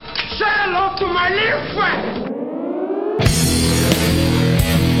to my little friend.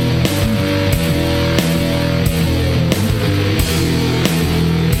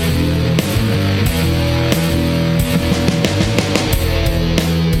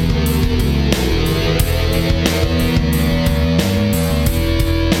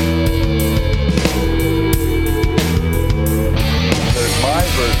 There's my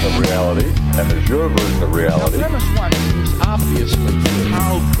version of reality, and there's your version of reality. Now, premise one seems obviously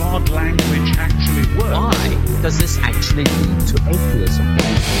how God language actually works. Why does this actually lead to atheism?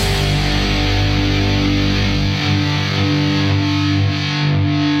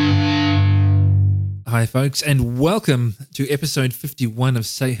 Hi, folks, and welcome to episode 51 of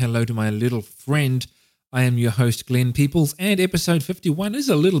Say Hello to My Little Friend. I am your host, Glenn Peoples, and episode 51 is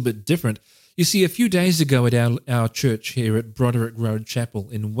a little bit different. You see, a few days ago at our church here at Broderick Road Chapel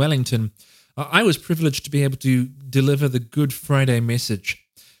in Wellington, I was privileged to be able to deliver the Good Friday message.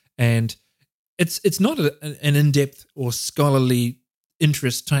 And it's not an in-depth or scholarly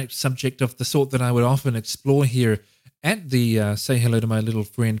interest type subject of the sort that I would often explore here at the Say Hello to My Little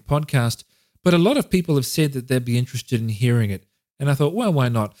Friend podcast, but a lot of people have said that they'd be interested in hearing it. And I thought, well, why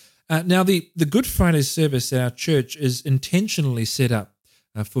not? Now, the Good Friday service at our church is intentionally set up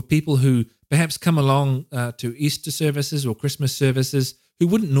for people who perhaps come along to Easter services or Christmas services who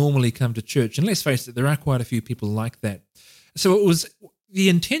wouldn't normally come to church. And let's face it, there are quite a few people like that. So the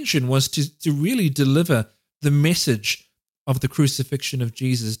intention was to really deliver the message of the crucifixion of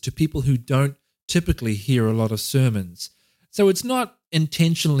Jesus to people who don't typically hear a lot of sermons. So it's not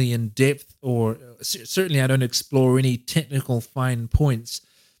intentionally in depth, or certainly I don't explore any technical fine points,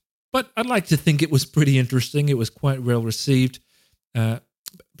 but I'd like to think it was pretty interesting. It was quite well received. But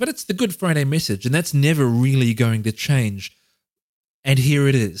it's the Good Friday message, and that's never really going to change. And here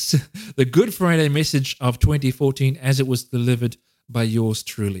it is, the Good Friday message of 2014 as it was delivered by yours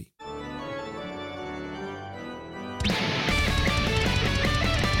truly.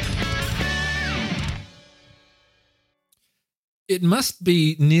 It must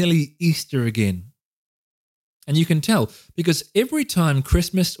be nearly Easter again. And you can tell, because every time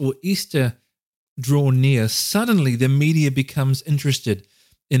Christmas or Easter draw near, suddenly the media becomes interested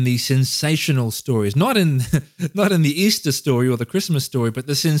in the sensational stories, not in the Easter story or the Christmas story, but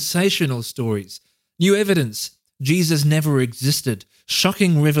the sensational stories. New evidence, Jesus never existed.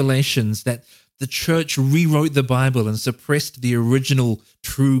 Shocking revelations that the church rewrote the Bible and suppressed the original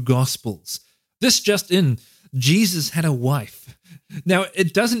true gospels. This just in, Jesus had a wife. Now,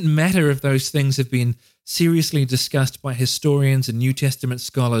 it doesn't matter if those things have been seriously discussed by historians and New Testament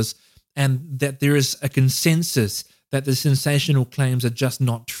scholars, and that there is a consensus that the sensational claims are just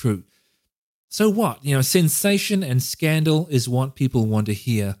not true. So what? Sensation and scandal is what people want to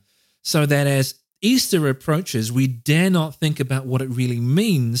hear. So that as Easter approaches, we dare not think about what it really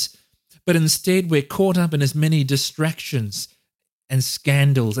means, but instead we're caught up in as many distractions and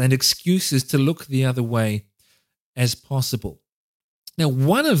scandals and excuses to look the other way as possible. Now,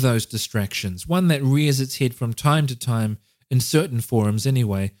 one of those distractions, one that rears its head from time to time, in certain forums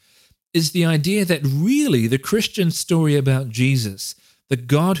anyway, is the idea that really the Christian story about Jesus, the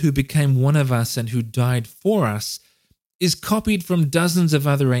God who became one of us and who died for us, is copied from dozens of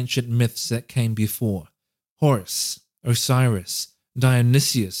other ancient myths that came before. Horus, Osiris,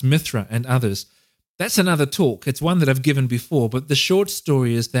 Dionysius, Mithra, and others. That's another talk. It's one that I've given before, but the short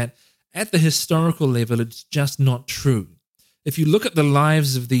story is that at the historical level, it's just not true. If you look at the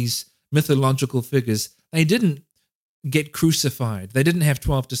lives of these mythological figures, they didn't get crucified. They didn't have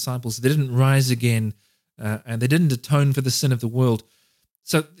 12 disciples. They didn't rise again, and they didn't atone for the sin of the world.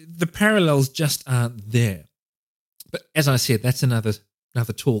 So the parallels just aren't there. But as I said, that's another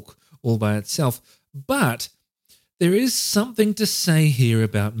talk all by itself. But there is something to say here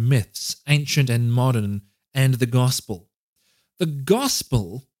about myths, ancient and modern, and the gospel. The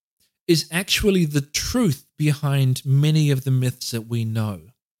gospel is actually the truth behind many of the myths that we know.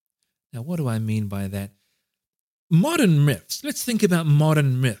 Now, what do I mean by that? Modern myths. Let's think about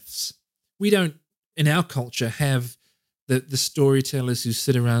modern myths. We don't, in our culture, have the storytellers who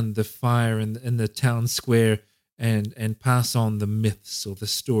sit around the fire in the town square and pass on the myths or the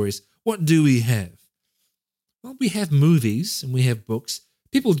stories. What do we have? Well, we have movies and we have books.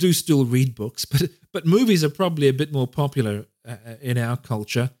 People do still read books, but movies are probably a bit more popular in our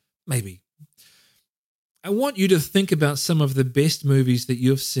culture. Maybe. I want you to think about some of the best movies that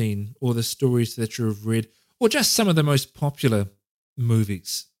you've seen, or the stories that you've read, or just some of the most popular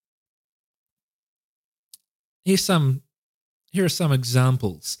movies. Here are some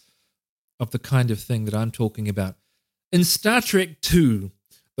examples of the kind of thing that I'm talking about. In Star Trek II,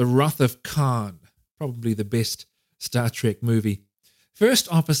 The Wrath of Khan, probably the best Star Trek movie, First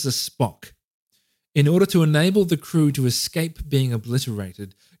Officer Spock in order to enable the crew to escape being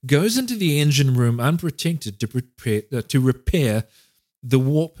obliterated, goes into the engine room unprotected to repair the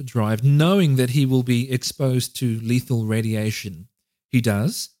warp drive, knowing that he will be exposed to lethal radiation. He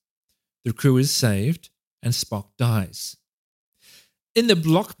does. The crew is saved, and Spock dies. In the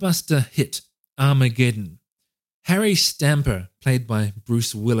blockbuster hit Armageddon, Harry Stamper, played by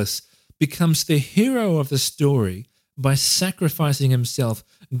Bruce Willis, becomes the hero of the story by sacrificing himself,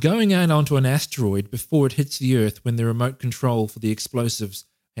 going out onto an asteroid before it hits the Earth when the remote control for the explosives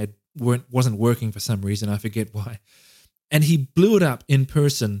wasn't working for some reason, I forget why. And he blew it up in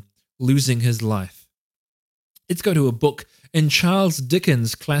person, losing his life. Let's go to a book. In Charles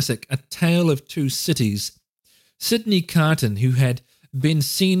Dickens' classic A Tale of Two Cities, Sidney Carton, who had been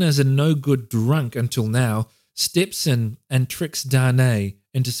seen as a no-good drunk until now, steps in and tricks Darnay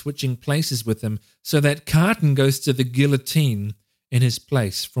into switching places with him so that Carton goes to the guillotine in his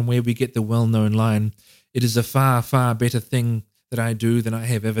place, from where we get the well-known line, "It is a far, far better thing that I do than I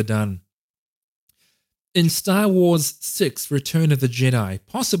have ever done." In Star Wars VI, Return of the Jedi,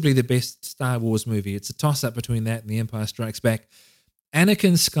 possibly the best Star Wars movie, it's a toss-up between that and The Empire Strikes Back,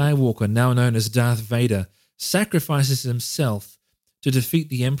 Anakin Skywalker, now known as Darth Vader, sacrifices himself to defeat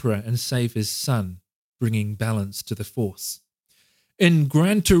the Emperor and save his son, bringing balance to the Force. In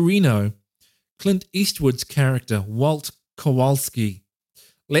Gran Torino, Clint Eastwood's character, Walt Kowalski,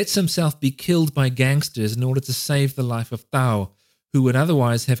 lets himself be killed by gangsters in order to save the life of Thao, who would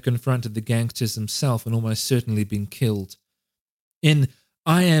otherwise have confronted the gangsters himself and almost certainly been killed. In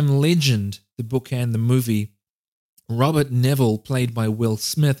I Am Legend, the book and the movie, Robert Neville, played by Will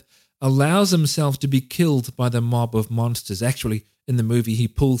Smith, allows himself to be killed by the mob of monsters. Actually, in the movie, he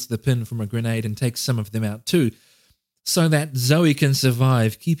pulls the pin from a grenade and takes some of them out too, so that Zoe can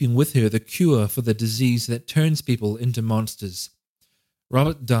survive, keeping with her the cure for the disease that turns people into monsters.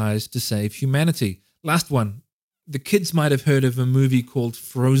 Robert dies to save humanity. Last one. The kids might have heard of a movie called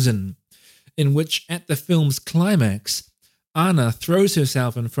Frozen, in which at the film's climax, Anna throws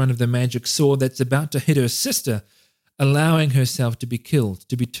herself in front of the magic sword that's about to hit her sister, allowing herself to be killed,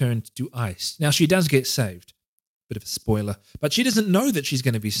 to be turned to ice. Now, she does get saved. Bit of a spoiler. But she doesn't know that she's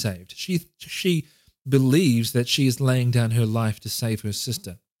going to be saved. She believes that she is laying down her life to save her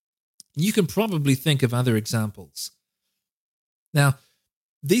sister. You can probably think of other examples. Now,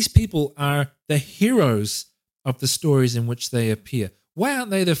 these people are the heroes of the stories in which they appear. Why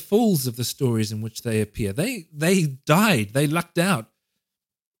aren't they the fools of the stories in which they appear? They died. They lucked out.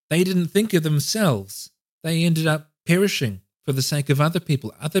 They didn't think of themselves. They ended up perishing for the sake of other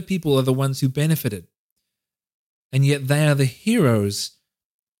people. Other people are the ones who benefited. And yet they are the heroes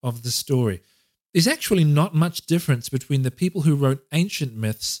of the story. There's actually not much difference between the people who wrote ancient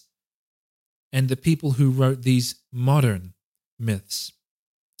myths and the people who wrote these modern myths.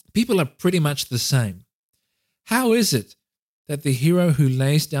 People are pretty much the same. How is it that the hero who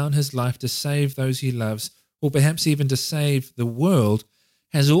lays down his life to save those he loves, or perhaps even to save the world,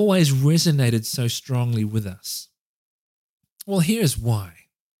 has always resonated so strongly with us? Well, here's why.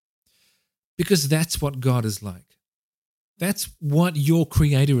 Because that's what God is like. That's what your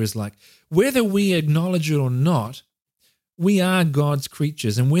Creator is like. Whether we acknowledge it or not, we are God's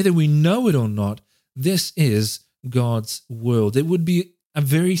creatures, and whether we know it or not, this is God's world. It would be a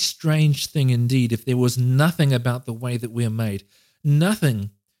very strange thing indeed if there was nothing about the way that we're made,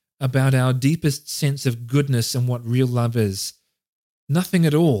 nothing about our deepest sense of goodness and what real love is, nothing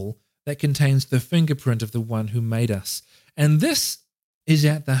at all that contains the fingerprint of the one who made us. And this is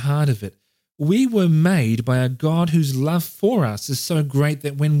at the heart of it. We were made by a God whose love for us is so great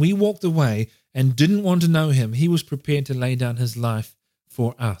that when we walked away and didn't want to know him, he was prepared to lay down his life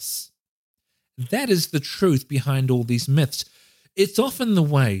for us. That is the truth behind all these myths. It's often the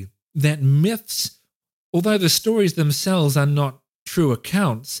way that myths, although the stories themselves are not true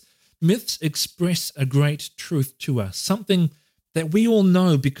accounts, myths express a great truth to us, something that we all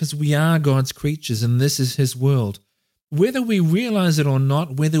know because we are God's creatures and this is his world. Whether we realize it or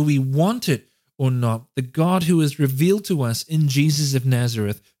not, whether we want it or not, the God who is revealed to us in Jesus of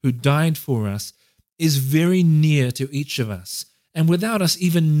Nazareth, who died for us, is very near to each of us. And without us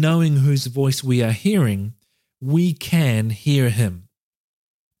even knowing whose voice we are hearing, we can hear him.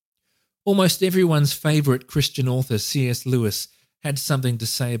 Almost everyone's favorite Christian author, C.S. Lewis, had something to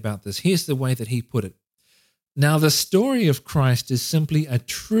say about this. Here's the way that he put it. Now, the story of Christ is simply a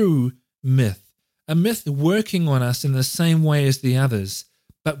true myth, a myth working on us in the same way as the others,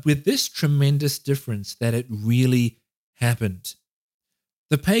 but with this tremendous difference that it really happened.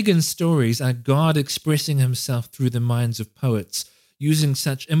 The pagan stories are God expressing himself through the minds of poets, using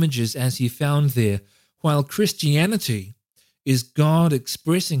such images as he found there, while Christianity is God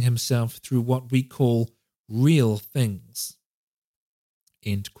expressing himself through what we call real things.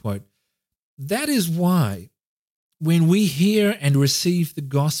 End quote. That is why when we hear and receive the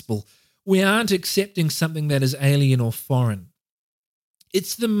gospel, we aren't accepting something that is alien or foreign.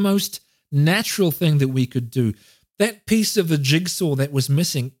 It's the most natural thing that we could do. That piece of the jigsaw that was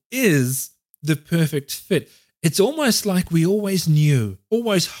missing is the perfect fit. It's almost like we always knew,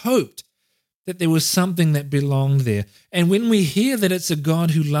 always hoped that there was something that belonged there. And when we hear that it's a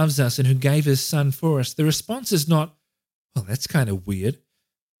God who loves us and who gave his son for us, the response is not, well, that's kind of weird.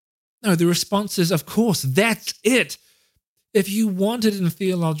 No, the response is, of course, that's it. If you want it in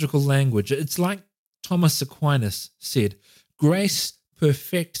theological language, it's like Thomas Aquinas said, grace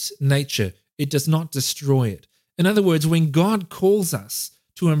perfects nature. It does not destroy it. In other words, when God calls us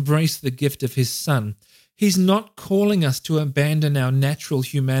to embrace the gift of his son, he's not calling us to abandon our natural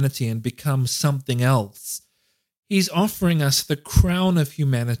humanity and become something else. He's offering us the crown of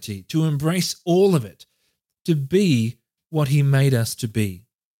humanity, to embrace all of it, to be what he made us to be.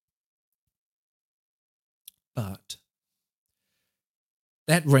 But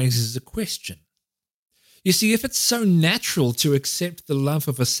that raises a question. You see, if it's so natural to accept the love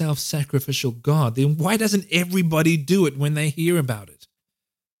of a self-sacrificial God, then why doesn't everybody do it when they hear about it?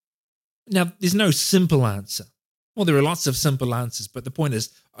 Now, there's no simple answer. Well, there are lots of simple answers, but the point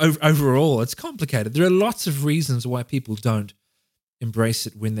is, overall, it's complicated. There are lots of reasons why people don't embrace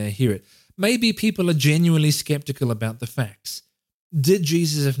it when they hear it. Maybe people are genuinely skeptical about the facts. Did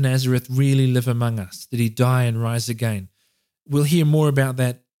Jesus of Nazareth really live among us? Did he die and rise again? We'll hear more about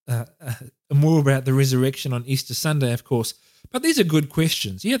that, more about the resurrection on Easter Sunday, of course. But these are good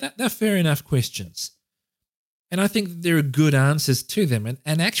questions. Yeah, they're fair enough questions. And I think that there are good answers to them.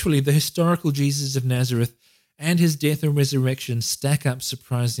 And actually, the historical Jesus of Nazareth and his death and resurrection stack up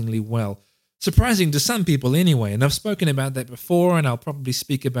surprisingly well. Surprising to some people anyway. And I've spoken about that before, and I'll probably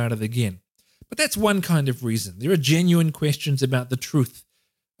speak about it again. But that's one kind of reason. There are genuine questions about the truth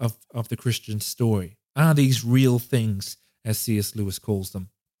of the Christian story. Are these real things, as C.S. Lewis calls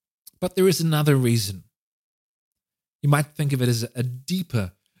them? But there is another reason. You might think of it as a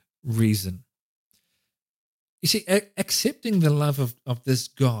deeper reason. You see, accepting the love of this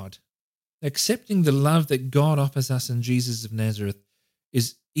God, accepting the love that God offers us in Jesus of Nazareth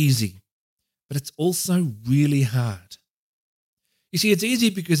is easy, but it's also really hard. You see, it's easy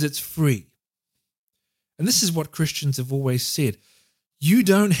because it's free. And this is what Christians have always said. You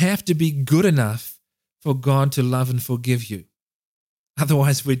don't have to be good enough for God to love and forgive you.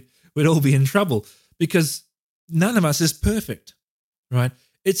 Otherwise, we'd all be in trouble because none of us is perfect, right?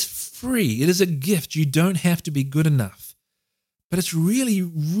 It's free. It is a gift. You don't have to be good enough. But it's really,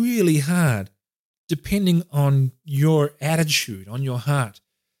 really hard depending on your attitude, on your heart,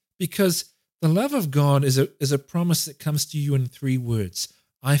 because the love of God is a promise that comes to you in 3 words.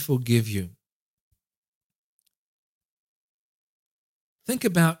 I forgive you. Think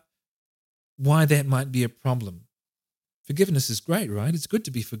about why that might be a problem. Forgiveness is great, right? It's good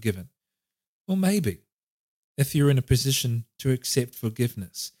to be forgiven. Well, maybe, if you're in a position to accept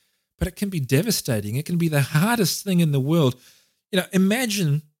forgiveness. But it can be devastating. It can be the hardest thing in the world.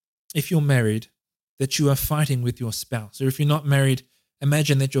 Imagine if you're married that you are fighting with your spouse. Or if you're not married,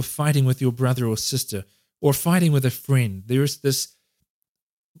 imagine that you're fighting with your brother or sister or fighting with a friend. There is this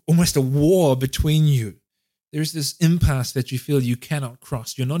almost a war between you. There's this impasse that you feel you cannot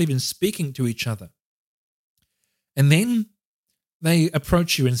cross. You're not even speaking to each other. And then they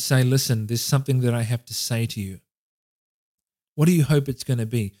approach you and say, listen, there's something that I have to say to you. What do you hope it's going to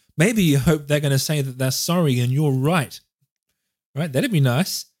be? Maybe you hope they're going to say that they're sorry and you're right. Right? That'd be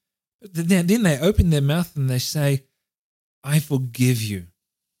nice. But then they open their mouth and they say, I forgive you.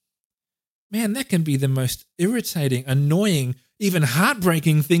 Man, that can be the most irritating, annoying, even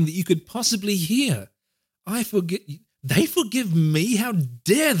heartbreaking thing that you could possibly hear. I forgive. They forgive me? How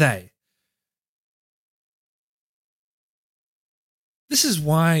dare they? This is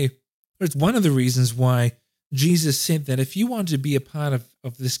why, or it's one of the reasons why Jesus said that if you want to be a part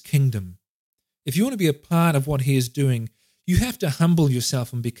of this kingdom, if you want to be a part of what he is doing, you have to humble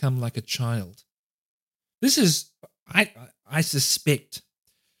yourself and become like a child. This is, I suspect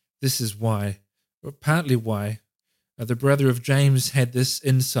this is why, or partly why, the brother of James had this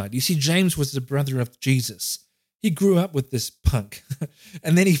insight. You see, James was the brother of Jesus. He grew up with this punk.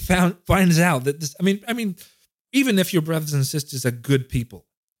 And then he finds out that this, I mean, even if your brothers and sisters are good people,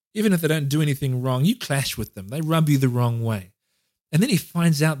 even if they don't do anything wrong, you clash with them. They rub you the wrong way. And then he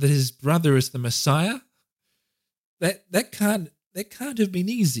finds out that his brother is the Messiah. That can't have been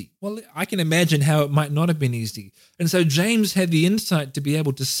easy. Well, I can imagine how it might not have been easy. And so James had the insight to be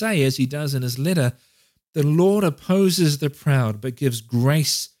able to say, as he does in his letter, The Lord opposes the proud, but gives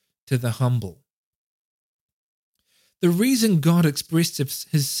grace to the humble. The reason God expressed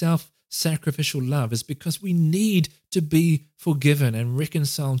his self-sacrificial love is because we need to be forgiven and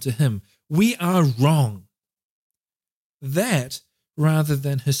reconciled to him. We are wrong. That, rather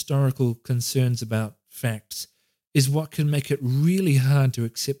than historical concerns about facts, is what can make it really hard to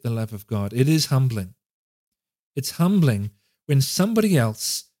accept the love of God. It is humbling. It's humbling when somebody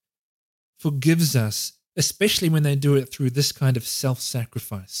else forgives us, especially when they do it through this kind of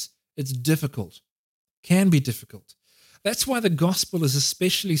self-sacrifice. It's difficult, can be difficult. That's why the gospel is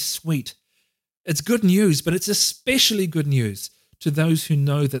especially sweet. It's good news, but it's especially good news to those who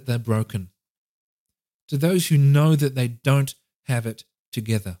know that they're broken, to those who know that they don't have it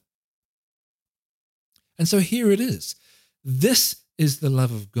together. And so here it is. This is the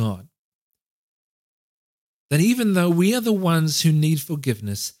love of God. That even though we are the ones who need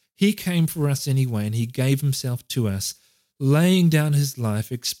forgiveness, he came for us anyway, and he gave himself to us, laying down his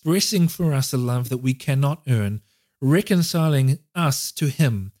life, expressing for us a love that we cannot earn, reconciling us to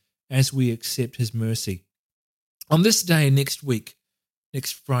him as we accept his mercy. On this day next week,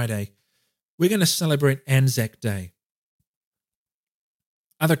 next Friday, we're going to celebrate Anzac Day.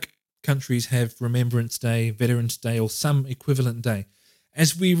 Other countries have Remembrance Day, Veterans Day, or some equivalent day,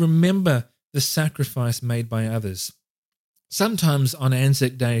 as we remember the sacrifice made by others. Sometimes on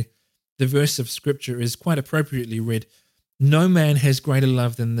Anzac Day, the verse of Scripture is quite appropriately read, "No man has greater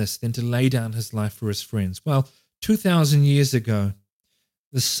love than this, than to lay down his life for his friends." Well, 2,000 years ago,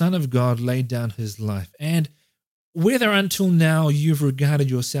 the Son of God laid down his life, and whether until now you've regarded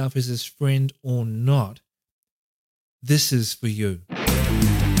yourself as his friend or not, this is for you.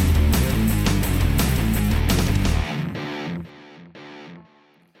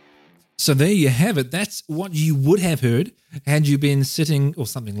 So there you have it. That's what you would have heard had you been sitting, or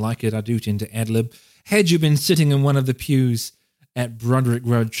something like it, I do tend to ad-lib, had you been sitting in one of the pews at Broderick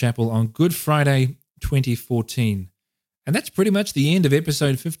Road Chapel on Good Friday 2014. And that's pretty much the end of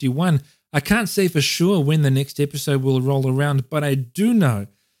episode 51. I can't say for sure when the next episode will roll around, but I do know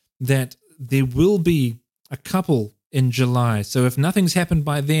that there will be a couple in July. So if nothing's happened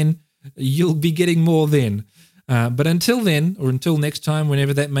by then, you'll be getting more then. But until then, or until next time,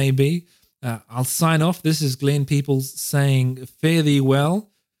 whenever that may be, I'll sign off. This is Glenn Peoples saying fare thee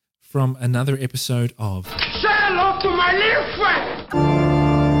well from another episode of Say hello to my little friend!